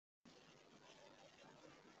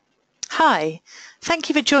Hi, thank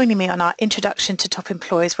you for joining me on our Introduction to Top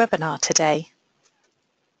Employers webinar today.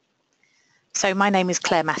 So my name is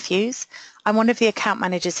Claire Matthews. I'm one of the account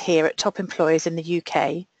managers here at Top Employers in the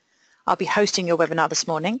UK. I'll be hosting your webinar this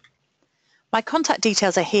morning. My contact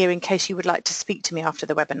details are here in case you would like to speak to me after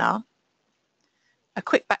the webinar. A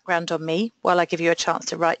quick background on me while I give you a chance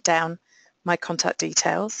to write down my contact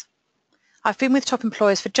details. I've been with Top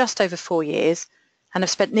Employers for just over 4 years and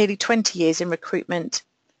have spent nearly 20 years in recruitment,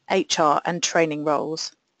 HR and training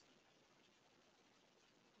roles.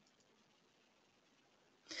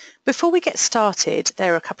 Before we get started,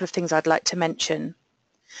 there are a couple of things I'd like to mention.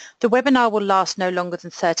 The webinar will last no longer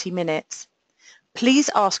than 30 minutes. Please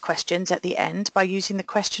ask questions at the end by using the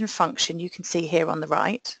question function you can see here on the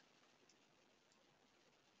right.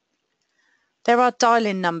 There are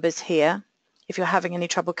dial-in numbers here if you're having any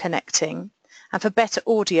trouble connecting, and for better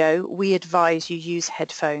audio, we advise you use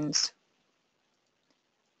headphones.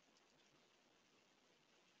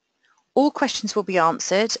 All questions will be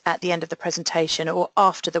answered at the end of the presentation or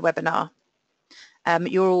after the webinar.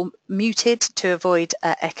 You're all muted to avoid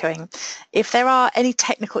echoing. If there are any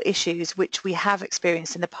technical issues which we have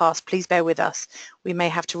experienced in the past, please bear with us. We may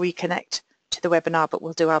have to reconnect to the webinar, but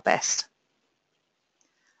we'll do our best.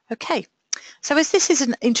 Okay, so as this is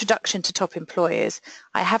an introduction to Top Employers,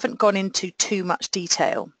 I haven't gone into too much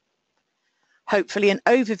detail. Hopefully an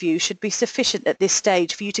overview should be sufficient at this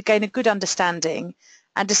stage for you to gain a good understanding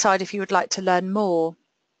and decide if you would like to learn more.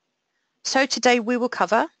 So today we will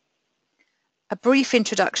cover a brief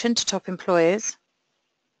introduction to Top Employers,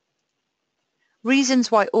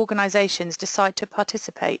 reasons why organisations decide to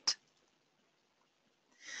participate,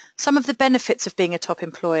 some of the benefits of being a top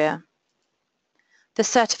employer, the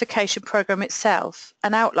certification programme itself,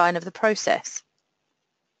 an outline of the process,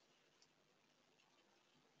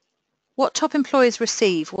 what top employers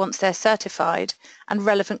receive once they're certified and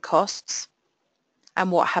relevant costs, and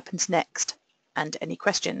what happens next, and any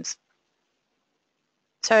questions.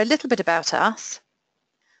 So a little bit about us.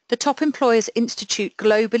 The Top Employers Institute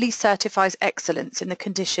globally certifies excellence in the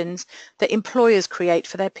conditions that employers create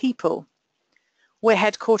for their people. We're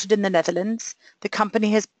headquartered in the Netherlands. The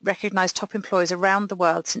company has recognised top employers around the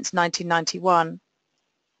world since 1991.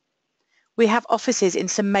 We have offices in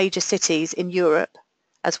some major cities in Europe,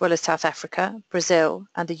 as well as South Africa, Brazil,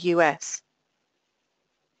 and the US.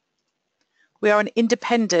 We are an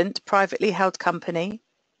independent, privately held company.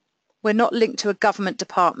 We're not linked to a government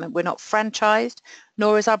department. We're not franchised,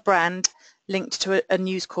 nor is our brand linked to a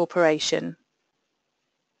news corporation.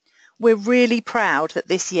 We're really proud that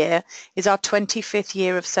this year is our 25th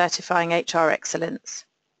year of certifying HR excellence.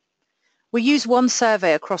 We use one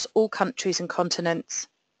survey across all countries and continents.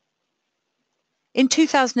 In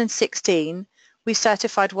 2016, we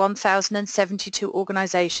certified 1,072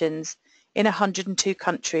 organisations in 102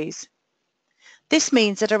 countries. This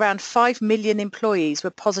means that around 5 million employees were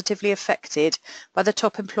positively affected by the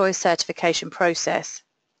Top Employer certification process.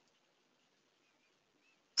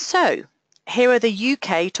 So, here are the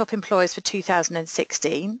UK Top Employers for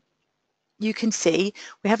 2016. You can see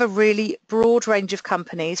we have a really broad range of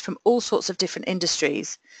companies from all sorts of different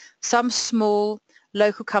industries, some small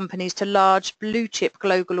local companies to large blue-chip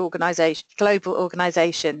global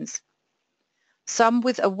organisations, some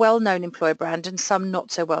with a well-known employer brand and some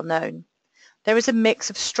not so well known. There is a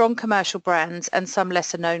mix of strong commercial brands and some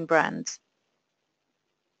lesser known brands.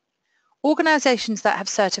 Organisations that have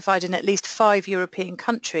certified in at least 5 European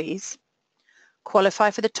countries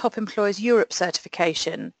qualify for the Top Employers Europe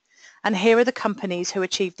certification, and here are the companies who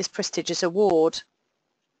achieved this prestigious award.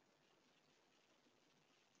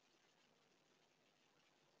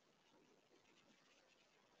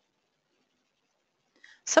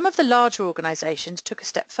 Some of the larger organisations took a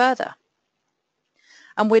step further,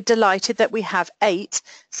 and we're delighted that we have 8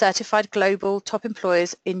 certified global top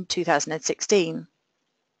employers in 2016.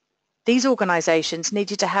 These organisations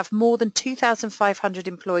needed to have more than 2,500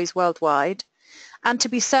 employees worldwide and to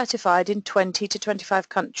be certified in 20 to 25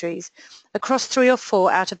 countries across 3 or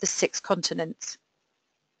 4 out of the 6 continents.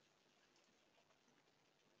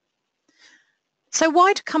 So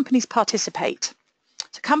why do companies participate?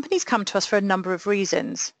 So companies come to us for a number of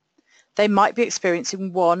reasons. They might be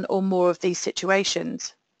experiencing one or more of these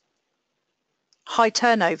situations. High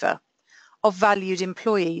turnover of valued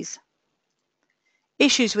employees.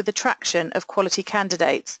 Issues with attraction of quality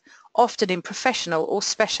candidates, often in professional or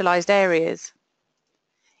specialised areas.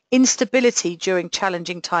 Instability during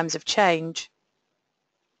challenging times of change.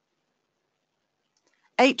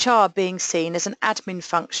 HR being seen as an admin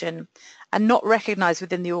function and not recognised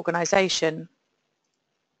within the organisation.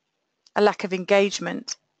 A lack of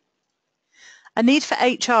engagement. A need for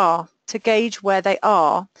HR to gauge where they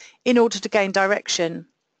are in order to gain direction,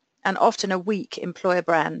 and often a weak employer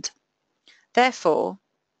brand. Therefore,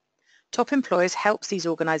 Top Employers helps these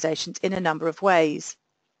organisations in a number of ways.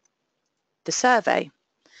 The survey,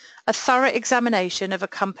 a thorough examination of a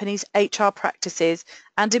company's HR practices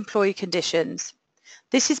and employee conditions.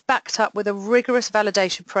 This is backed up with a rigorous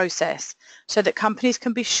validation process so that companies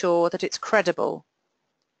can be sure that it's credible.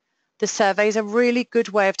 The survey is a really good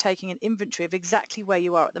way of taking an inventory of exactly where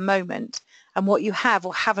you are at the moment and what you have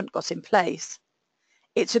or haven't got in place.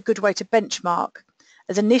 It's a good way to benchmark,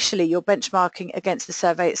 as initially you're benchmarking against the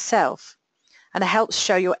survey itself, and it helps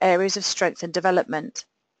show your areas of strength and development.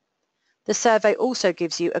 The survey also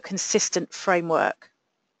gives you a consistent framework.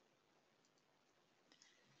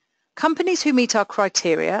 Companies who meet our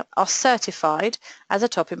criteria are certified as a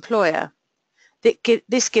top employer.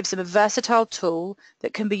 This gives them a versatile tool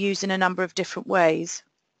that can be used in a number of different ways.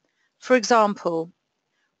 For example,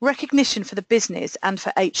 recognition for the business and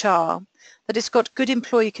for HR that it's got good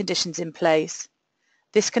employee conditions in place.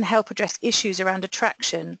 This can help address issues around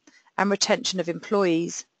attraction and retention of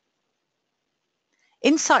employees.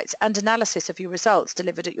 Insights and analysis of your results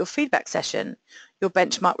delivered at your feedback session, your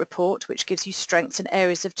benchmark report, which gives you strengths and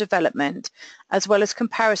areas of development, as well as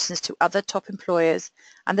comparisons to other top employers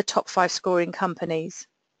and the top 5 scoring companies.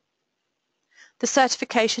 The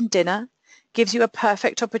certification dinner gives you a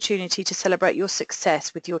perfect opportunity to celebrate your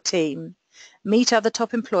success with your team, meet other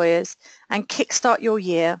top employers, and kickstart your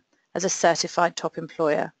year as a certified top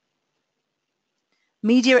employer.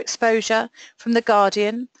 Media exposure from The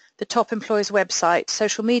Guardian, the Top Employers website,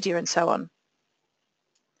 social media, and so on.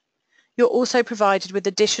 You're also provided with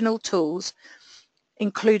additional tools,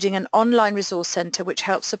 including an online resource centre which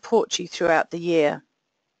helps support you throughout the year.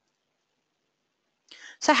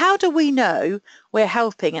 So how do we know we're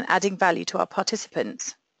helping and adding value to our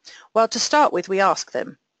participants? Well, to start with, we ask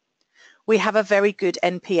them. We have a very good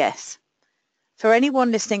NPS. For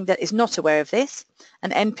anyone listening that is not aware of this, an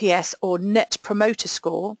NPS or Net Promoter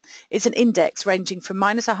Score is an index ranging from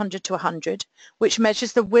 -100 to 100, which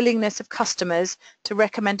measures the willingness of customers to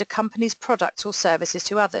recommend a company's products or services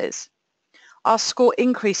to others. Our score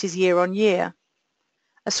increases year on year.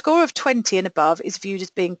 A score of 20 and above is viewed as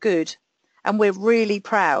being good, and we're really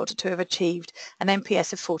proud to have achieved an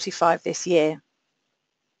NPS of 45 this year.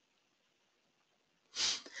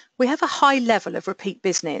 We have a high level of repeat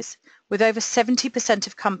business, with over 70%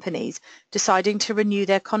 of companies deciding to renew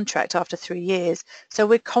their contract after 3 years, so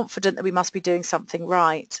we're confident that we must be doing something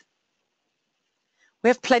right. We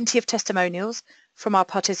have plenty of testimonials from our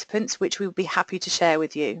participants, which we will be happy to share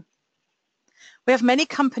with you. We have many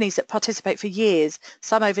companies that participate for years,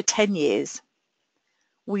 some over 10 years.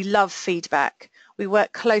 We love feedback. We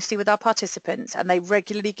work closely with our participants and they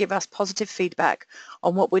regularly give us positive feedback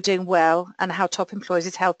on what we're doing well and how Top Employers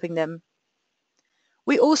is helping them.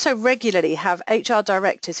 We also regularly have HR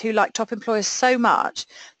directors who like Top Employers so much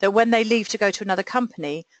that when they leave to go to another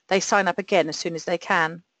company, they sign up again as soon as they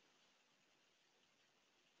can.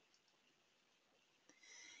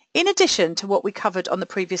 In addition to what we covered on the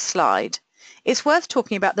previous slide, it's worth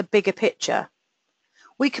talking about the bigger picture.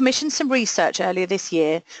 We commissioned some research earlier this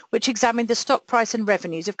year which examined the stock price and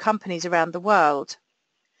revenues of companies around the world.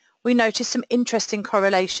 We noticed some interesting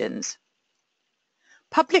correlations.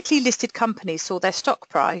 Publicly listed companies saw their stock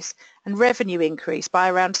price and revenue increase by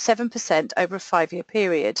around 7% over a 5-year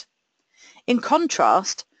period. In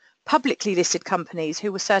contrast, publicly listed companies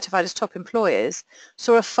who were certified as top employers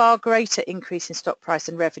saw a far greater increase in stock price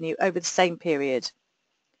and revenue over the same period.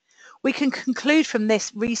 We can conclude from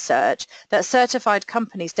this research that certified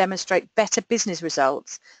companies demonstrate better business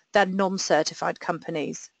results than non-certified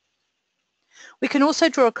companies. We can also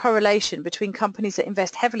draw a correlation between companies that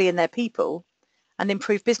invest heavily in their people and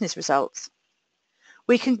improve business results.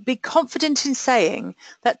 We can be confident in saying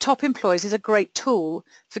that Top Employers is a great tool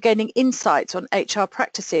for gaining insights on HR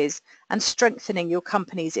practices and strengthening your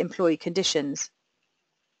company's employee conditions.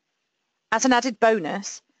 As an added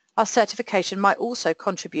bonus, our certification might also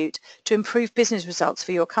contribute to improved business results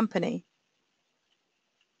for your company.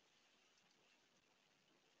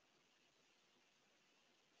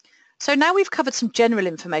 So now we've covered some general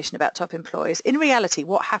information about Top Employers. In reality,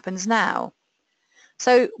 what happens now?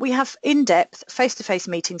 So we have in-depth face-to-face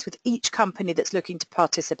meetings with each company that's looking to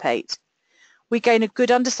participate. We gain a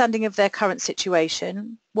good understanding of their current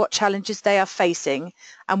situation, what challenges they are facing,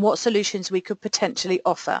 and what solutions we could potentially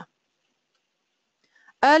offer.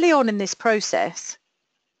 Early on in this process,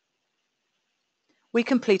 we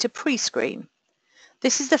complete a pre-screen.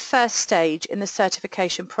 This is the first stage in the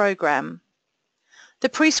certification program. The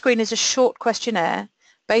pre-screen is a short questionnaire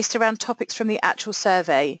based around topics from the actual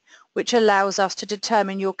survey, which allows us to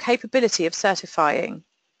determine your capability of certifying.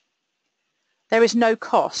 There is no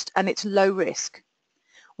cost and it's low risk.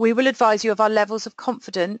 We will advise you of our levels of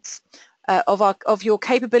confidence of your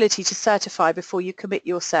capability to certify before you commit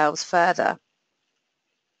yourselves further.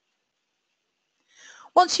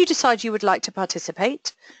 Once you decide you would like to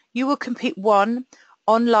participate, you will complete one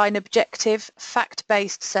online objective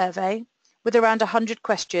fact-based survey with around 100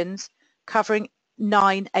 questions covering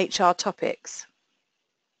 9 HR topics.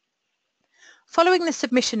 Following the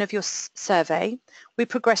submission of your survey, we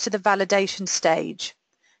progress to the validation stage.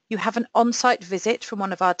 You have an on-site visit from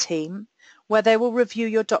one of our team where they will review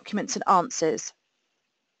your documents and answers.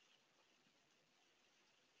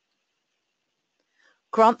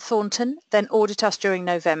 Grant Thornton then audit us during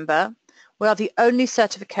November. We are the only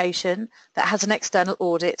certification that has an external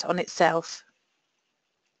audit on itself.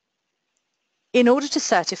 In order to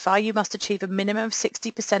certify, you must achieve a minimum of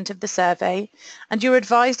 60% of the survey, and you're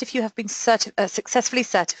advised if you have been successfully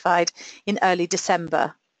certified in early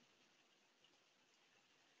December.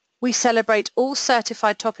 We celebrate all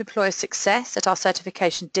certified top employer success at our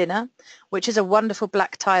certification dinner, which is a wonderful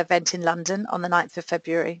black tie event in London on the 9th of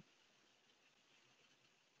February.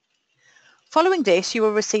 Following this, you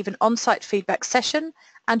will receive an on-site feedback session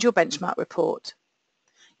and your benchmark report.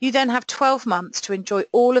 You then have 12 months to enjoy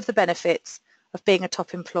all of the benefits of being a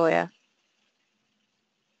top employer.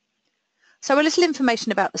 So a little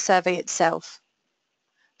information about the survey itself.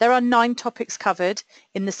 There are 9 topics covered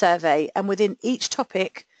in the survey, and within each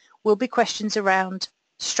topic will be questions around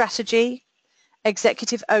strategy,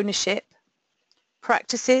 executive ownership,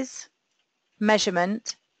 practices,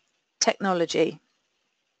 measurement, technology.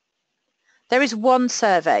 There is one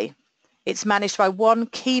survey. It's managed by one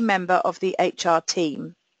key member of the HR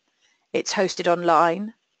team. It's hosted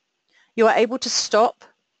online. You are able to stop,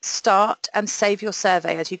 start and save your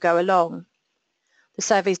survey as you go along. The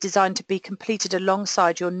survey is designed to be completed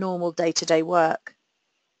alongside your normal day-to-day work.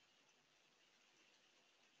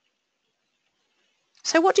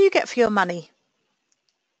 So what do you get for your money?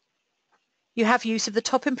 You have use of the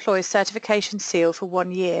Top Employer Certification Seal for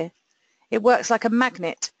 1 year. It works like a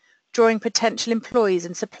magnet, drawing potential employees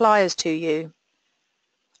and suppliers to you,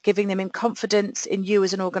 giving them confidence in you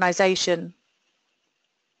as an organisation.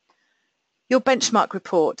 Your benchmark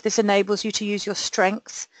report. This enables you to use your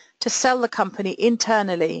strengths to sell the company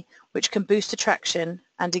internally, which can boost attraction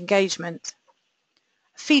and engagement.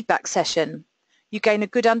 Feedback session. You gain a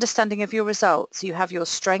good understanding of your results. You have your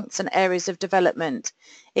strengths and areas of development.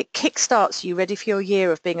 It kickstarts you ready for your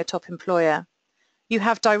year of being a top employer. You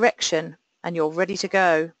have direction and you're ready to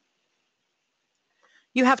go.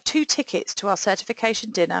 You have 2 tickets to our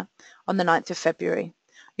certification dinner on the 9th of February.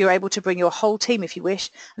 You're able to bring your whole team if you wish,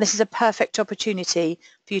 and this is a perfect opportunity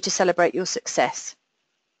for you to celebrate your success.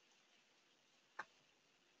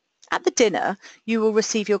 At the dinner, you will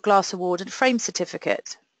receive your Glass Award and Frame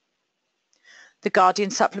certificate. The Guardian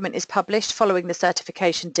supplement is published following the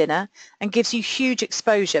certification dinner and gives you huge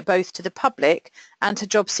exposure both to the public and to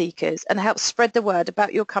job seekers, and helps spread the word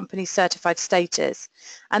about your company's certified status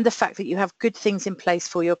and the fact that you have good things in place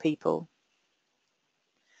for your people.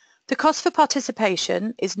 The cost for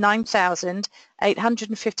participation is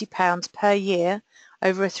 £9,850 per year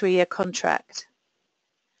over a 3-year contract.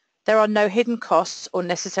 There are no hidden costs or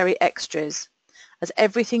necessary extras, as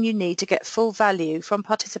everything you need to get full value from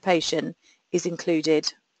participation is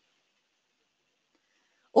included.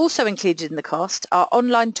 Also included in the cost are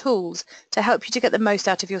online tools to help you to get the most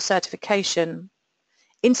out of your certification,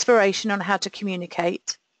 inspiration on how to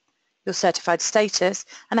communicate, your certified status,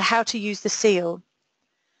 and how to use the seal.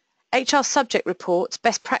 HR subject reports,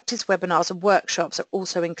 best practice webinars and workshops are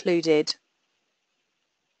also included.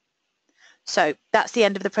 So that's the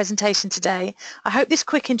end of the presentation today. I hope this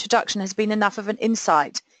quick introduction has been enough of an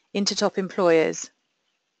insight into top employers.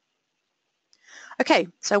 Okay,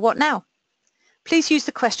 so what now? Please use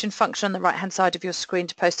the question function on the right-hand side of your screen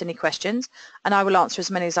to post any questions, and I will answer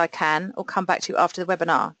as many as I can or come back to you after the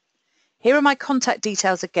webinar. Here are my contact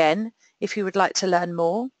details again if you would like to learn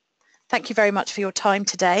more. Thank you very much for your time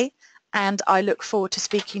today, and I look forward to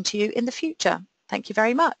speaking to you in the future. Thank you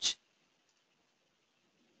very much.